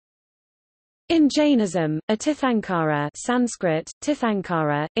In Jainism, a Tirthankara Sanskrit,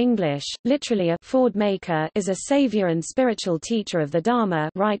 Tirthankara, English, literally a ford maker is a savior and spiritual teacher of the Dharma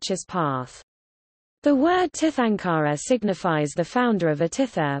righteous path. The word Tirthankara signifies the founder of a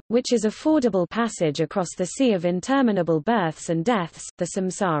tirtha, which is a fordable passage across the sea of interminable births and deaths, the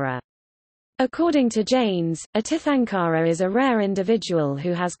samsara. According to Jains, a Tirthankara is a rare individual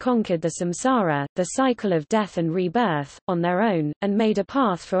who has conquered the samsara, the cycle of death and rebirth, on their own, and made a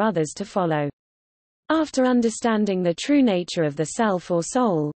path for others to follow. After understanding the true nature of the self or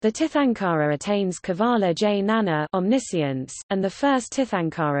soul, the Tirthankara attains Kevala Jnana omniscience, and the first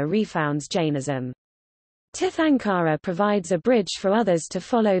Tirthankara refounds Jainism. Tirthankara provides a bridge for others to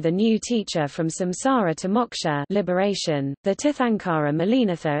follow the new teacher from samsara to moksha liberation. The Tirthankara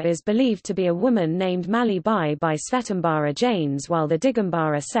Malinatha is believed to be a woman named Mali Bai by Svetambara Jains, while the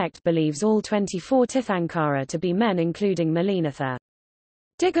Digambara sect believes all 24 Tirthankara to be men including Malinatha.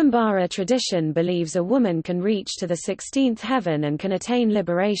 Digambara tradition believes a woman can reach to the 16th heaven and can attain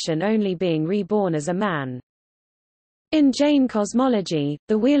liberation only being reborn as a man. In Jain cosmology,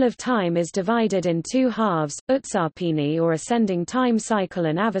 the Wheel of Time is divided in two halves, Utsarpini or ascending time cycle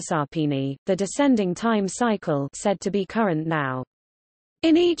and Avasarpini, the descending time cycle said to be current now.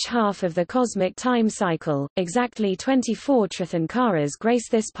 In each half of the cosmic time cycle, exactly 24 Tirthankaras grace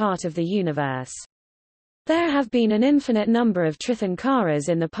this part of the universe. There have been an infinite number of Tirthankaras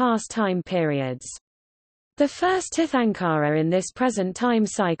in the past time periods. The first Tirthankara in this present time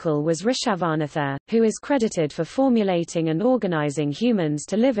cycle was Rishavanatha, who is credited for formulating and organizing humans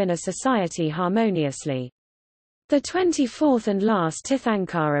to live in a society harmoniously. The 24th and last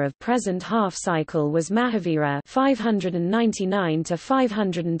Tirthankara of present half cycle was Mahavira 599 to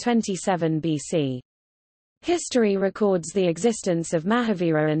 527 BC. History records the existence of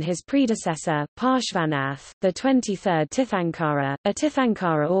Mahavira and his predecessor, Parshvanath, the 23rd Tirthankara. A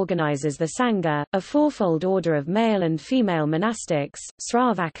Tirthankara organizes the Sangha, a fourfold order of male and female monastics,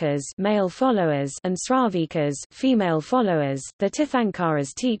 Sravakas male followers and Sravikas female followers. The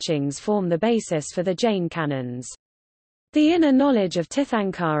Tirthankara's teachings form the basis for the Jain canons. The inner knowledge of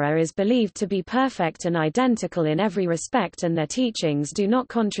Tirthankara is believed to be perfect and identical in every respect, and their teachings do not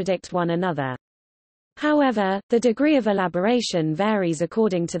contradict one another. However, the degree of elaboration varies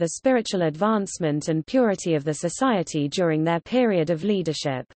according to the spiritual advancement and purity of the society during their period of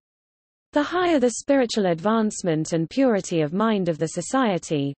leadership. The higher the spiritual advancement and purity of mind of the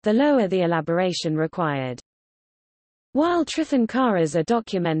society, the lower the elaboration required. While Tirthankaras are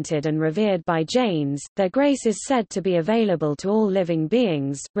documented and revered by Jains, their grace is said to be available to all living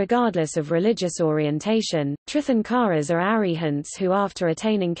beings, regardless of religious orientation. Tirthankaras are arihants who, after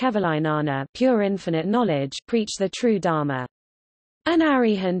attaining Kevalinana, pure infinite knowledge, preach the true Dharma. An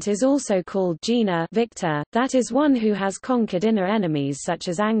arihant is also called jina victor, that is one who has conquered inner enemies such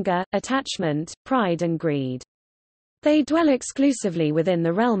as anger, attachment, pride and greed. They dwell exclusively within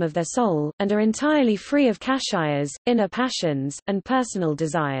the realm of their soul, and are entirely free of kashayas, inner passions, and personal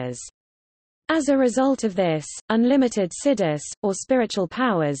desires. As a result of this, unlimited siddhis, or spiritual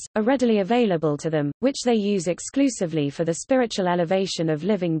powers, are readily available to them, which they use exclusively for the spiritual elevation of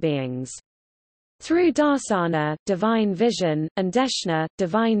living beings. Through darsana, divine vision, and deshna,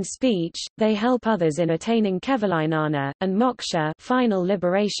 divine speech, they help others in attaining kevalinana, and moksha, final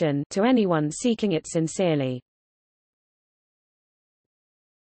liberation, to anyone seeking it sincerely.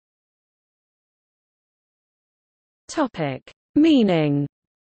 Meaning.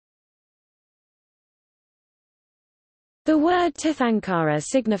 The word Tirthankara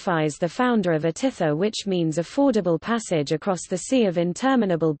signifies the founder of a tirtha, which means a fordable passage across the sea of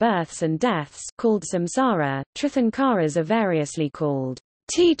interminable births and deaths, called samsara. Tirthankaras are variously called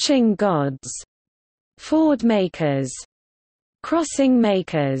teaching gods, ford makers, crossing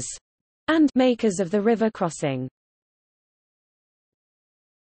makers, and makers of the river crossing.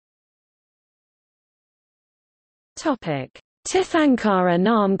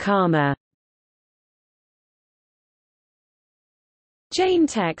 Tirthankara-naam-karma. Jain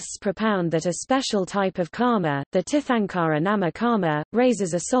texts propound that a special type of karma, the Tirthankara-naam-karma,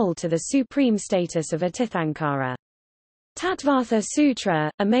 raises a soul to the supreme status of a Tirthankara. Tattvartha Sutra,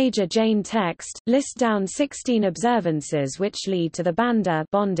 a major Jain text, lists down 16 observances which lead to the bandha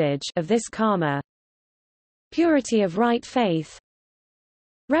bondage of this karma. Purity of right faith,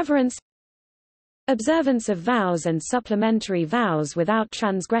 reverence, observance of vows and supplementary vows without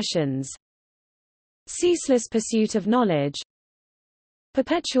transgressions, ceaseless pursuit of knowledge,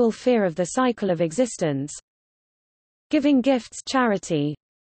 perpetual fear of the cycle of existence, giving gifts, charity,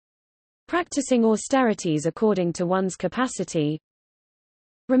 practicing austerities according to one's capacity,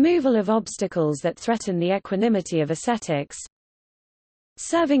 removal of obstacles that threaten the equanimity of ascetics,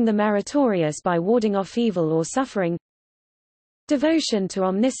 serving the meritorious by warding off evil or suffering. Devotion to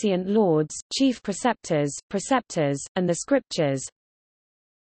omniscient lords, chief preceptors, and the scriptures.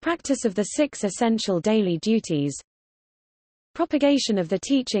 Practice of the 6 essential daily duties. Propagation of the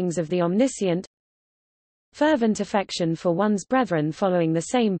teachings of the omniscient. Fervent affection for one's brethren following the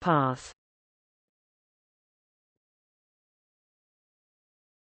same path.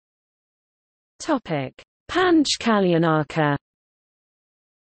 Panch Kalyanaka.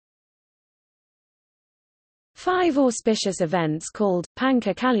 5 auspicious events called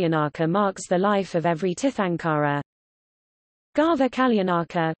Pancha Kalyanaka marks the life of every Tirthankara. Garva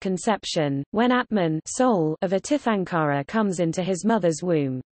Kalyanaka, conception, when Atman, soul of a Tirthankara comes into his mother's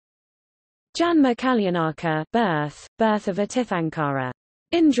womb. Janma Kalyanaka, birth of a Tirthankara.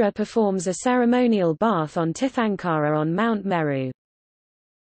 Indra performs a ceremonial bath on Tirthankara on Mount Meru.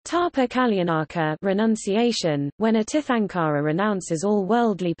 Tapa Kalyanaka, renunciation, when a Tirthankara renounces all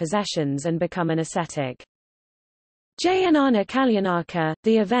worldly possessions and become an ascetic. Jnana Kalyanaka,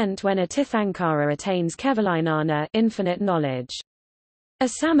 the event when a Tirthankara attains Kevalinana, infinite knowledge.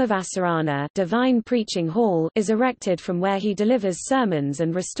 iSamavasarana, divine preaching hall, is erected from where he delivers sermons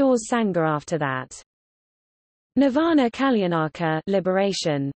and restores Sangha after that. Nirvana Kalyanaka,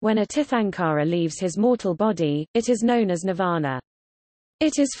 liberation, when a Tirthankara leaves his mortal body, it is known as nirvana.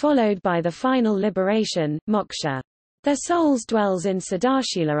 It is followed by the final liberation, moksha. Their souls dwells in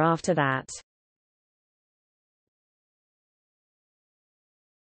Sadashila after that.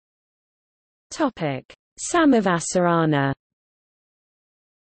 Samavasarana.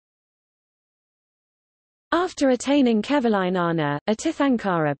 After attaining Kevalinana, a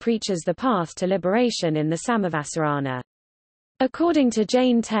Tirthankara preaches the path to liberation in the Samavasarana. According to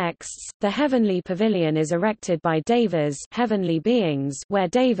Jain texts, the heavenly pavilion is erected by devas, heavenly beings, where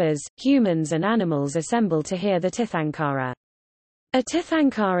devas, humans and animals assemble to hear the Tirthankara. A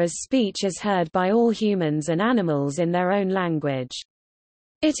Tirthankara's speech is heard by all humans and animals in their own language.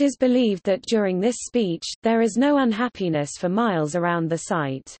 It is believed that during this speech, there is no unhappiness for miles around the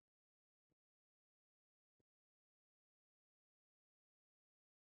site.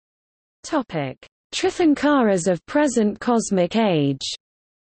 Tirthankaras of present cosmic age.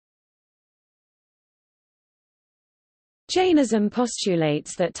 Jainism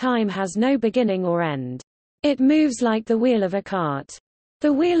postulates that time has no beginning or end. It moves like the wheel of a cart.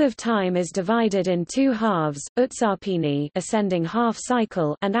 The wheel of time is divided in 2 halves, Utsarpini, ascending half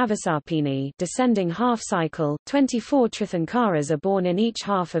cycle, and Avasarpini, descending half cycle. 24 Tirthankaras are born in each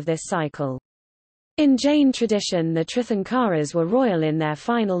half of this cycle. In Jain tradition, the Tirthankaras were royal in their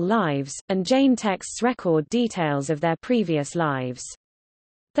final lives, and Jain texts record details of their previous lives.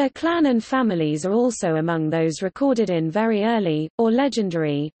 Their clan and families are also among those recorded in very early, or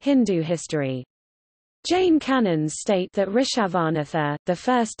legendary, Hindu history. Jain canons state that Rishabhanatha, the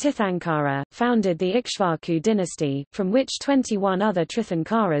first Tirthankara, founded the Ikshvaku dynasty, from which 21 other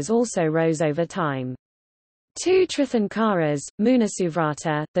Tirthankaras also rose over time. 2 Tirthankaras,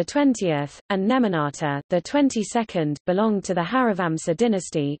 Munasuvrata, the 20th, and Nemanata, the 22nd, belonged to the Harivamsa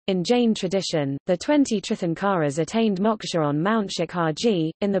dynasty. In Jain tradition, the 20 Tirthankaras attained moksha on Mount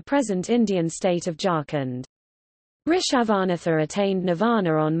Shikharji, in the present Indian state of Jharkhand. Rishabhanatha attained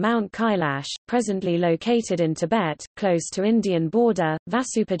nirvana on Mount Kailash, presently located in Tibet, close to Indian border,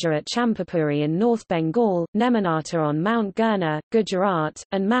 Vasupaja at Champapuri in North Bengal, Nemanata on Mount Gurna, Gujarat,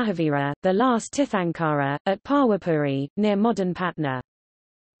 and Mahavira, the last Tirthankara, at Pawapuri, near modern Patna.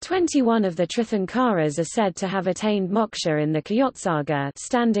 21 of the Tirthankaras are said to have attained moksha in the Kayotsaga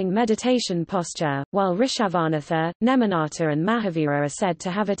standing meditation posture, while Rishabhanatha, Nemanata and Mahavira are said to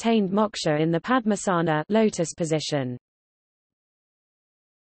have attained moksha in the Padmasana lotus position.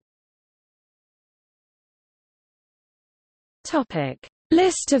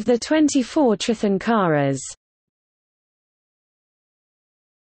 List of the 24 Tirthankaras.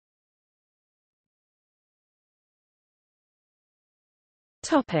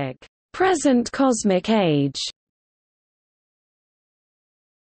 Present cosmic age.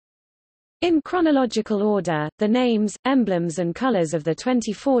 In chronological order, the names, emblems and colors of the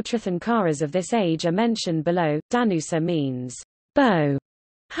 24 Tirthankaras of this age are mentioned below. Dhanusa means bow,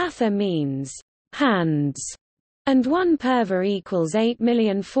 Hatha means hands, and 1 purva equals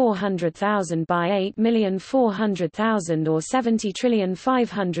 8,400,000 by 8,400,000 or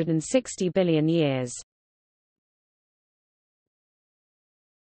 70,560,000,000,000 years.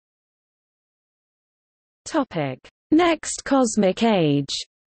 Next cosmic age.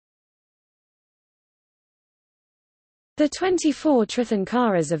 The 24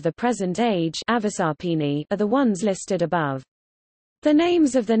 Tirthankaras of the present age are the ones listed above. The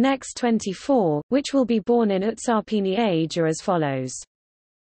names of the next 24, which will be born in Utsarpini age, are as follows.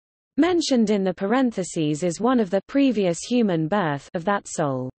 mentioned in the parentheses is one of the previous human birth of that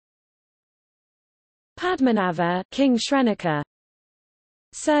soul. Padmanava, King Shrenika.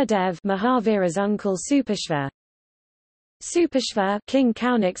 Surdev, Mahavira's uncle Supashva. Supashva, King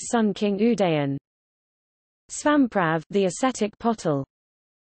Kaunik's son King Udayan. Svamprav, the ascetic Potal.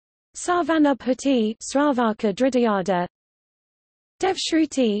 Sarvanubhuti, Sravaka Dridayada.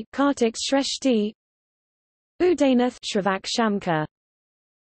 Devshruti, Kartik's Shreshti. Udayanath, Shravak Shamka.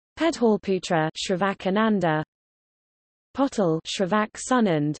 Pedhalputra, Shravak Ananda. Potal, Shravak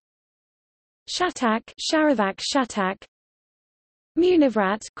Sunand. Shatak, Sharavak Shatak.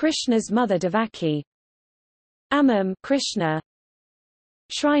 Munivrat, Krishna's mother Devaki. Amam, Krishna.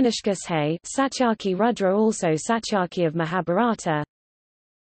 Shrinashkashe, Satyaki Rudra, also Satyaki of Mahabharata.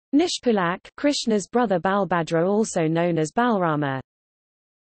 Nishpulak, Krishna's brother Balbhadra, also known as Balrama.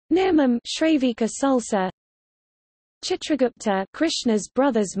 Nirmam, Shravika Sulsa. Chitragupta, Krishna's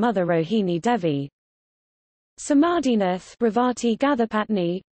brother's mother Rohini Devi. Samadhinath, Ravati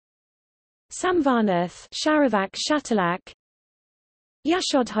Gathapatni. Samvarnath, Sharavak Shatalak.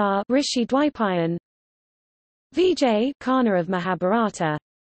 Yashodha, Rishi Dwaipayan. Vijay, Kana of Mahabharata.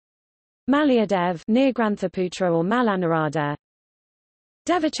 Malyadev, Nirgranthaputra or Malanarada.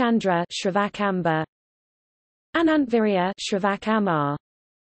 Devachandra, Shravakamba. Anantvirya, Shravakama.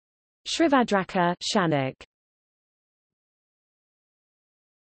 Shrivadraka, Shanak.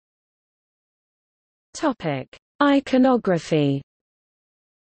 Topic: Iconography.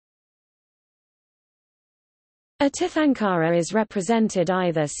 A Tirthankara is represented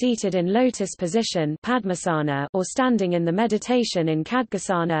either seated in lotus position Padmasana or standing in the meditation in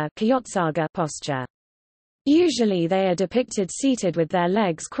Khadgasana posture. Usually they are depicted seated with their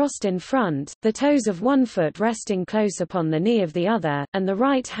legs crossed in front, the toes of one foot resting close upon the knee of the other, and the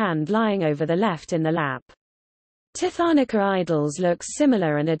right hand lying over the left in the lap. Tirthankara idols look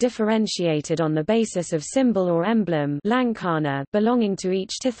similar and are differentiated on the basis of symbol or emblem lankana belonging to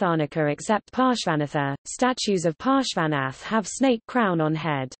each Tirthankara except Parshvanatha. Statues of Parshvanath have snake crown on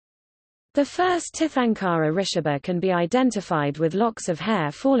head. The first Tirthankara Rishabha can be identified with locks of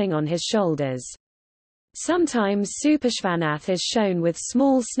hair falling on his shoulders. Sometimes Supashvanath is shown with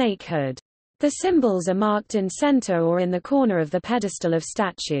small snake hood. The symbols are marked in center or in the corner of the pedestal of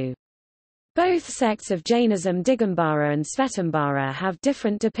statue. Both sects of Jainism, Digambara and Svetambara, have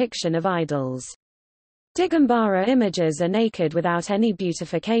different depiction of idols. Digambara images are naked without any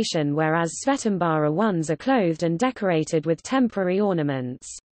beautification, whereas Svetambara ones are clothed and decorated with temporary ornaments.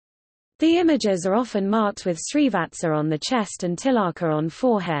 The images are often marked with Srivatsa on the chest and Tilaka on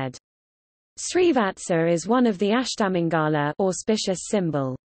forehead. Srivatsa is one of the Ashtamangala auspicious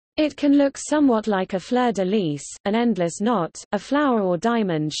symbol. It can look somewhat like a fleur-de-lis, an endless knot, a flower or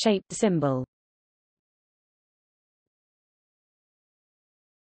diamond-shaped symbol.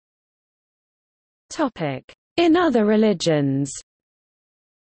 In other religions.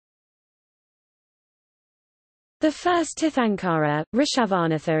 The first Tirthankara,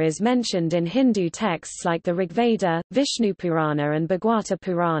 Rishavanatha, is mentioned in Hindu texts like the Rigveda, Vishnu Purana and Bhagwata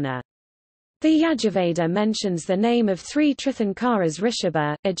Purana. The Yajurveda mentions the name of 3 Tirthankaras: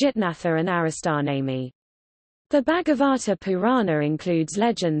 Rishabha, Ajitnatha and Aristanami. The Bhagavata Purana includes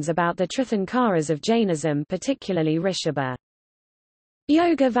legends about the Tirthankaras of Jainism, particularly Rishabha.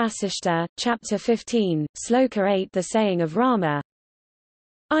 Yoga Vasishta, Chapter 15, Sloka 8, the saying of Rama: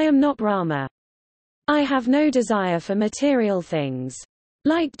 I am not Rama. I have no desire for material things.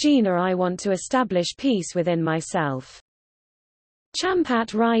 Like Jina, I want to establish peace within myself.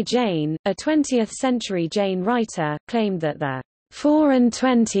 Champat Rai Jain, a 20th-century Jain writer, claimed that the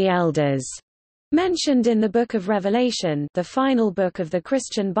 24 elders mentioned in the Book of Revelation, the final book of the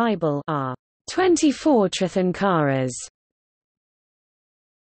Christian Bible, are 24 Tirthankaras.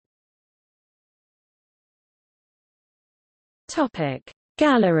 Topic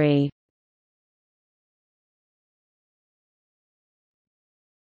Gallery.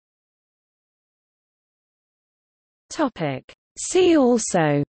 Topic See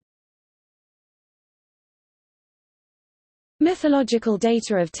also: Mythological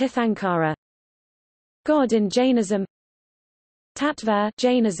data of Tirthankara, God in Jainism, Tattva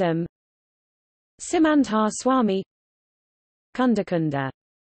Jainism, Simandhar Swami, Kundakunda.